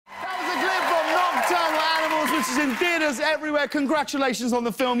which is in theatres everywhere. Congratulations on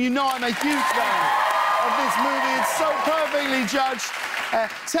the film. You know I'm a huge fan of this movie. It's so perfectly judged.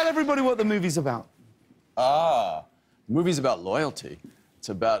 Tell everybody what the movie's about. The movie's about loyalty. It's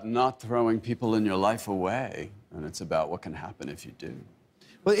about not throwing people in your life away, and it's about what can happen if you do.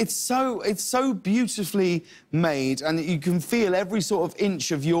 Well, it's so beautifully made, and you can feel every sort of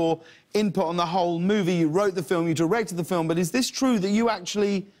inch of your input on the whole movie. You wrote the film, you directed the film, but is this true that you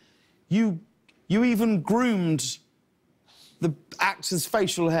actually... You even groomed the actor's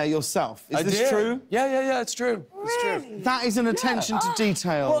facial hair yourself? Is this true? Yeah, it's true. It's true. That is an attention to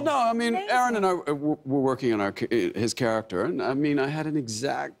detail. Well, no, I mean, Aaron and I were working on his character, and I mean, I had an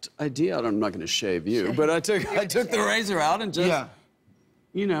exact idea. I'm not going to shave you, but I took the razor out and just,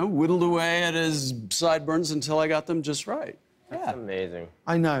 you know, whittled away at his sideburns until I got them just right. That's amazing.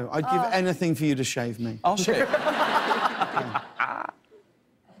 I know. I'd give anything for you to shave me. I'll shave.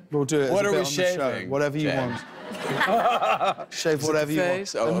 We'll do it. What as a are bit we on the shaving? Show. Whatever you want. Shave whatever you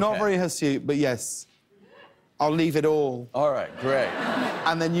want. Oh, Not very hirsute, but yes. I'll leave it all. All right, great.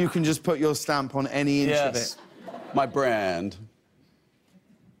 And then you can just put your stamp on any inch of it. My brand.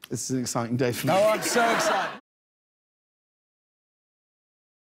 This is an exciting day for me. Oh, I'm so excited.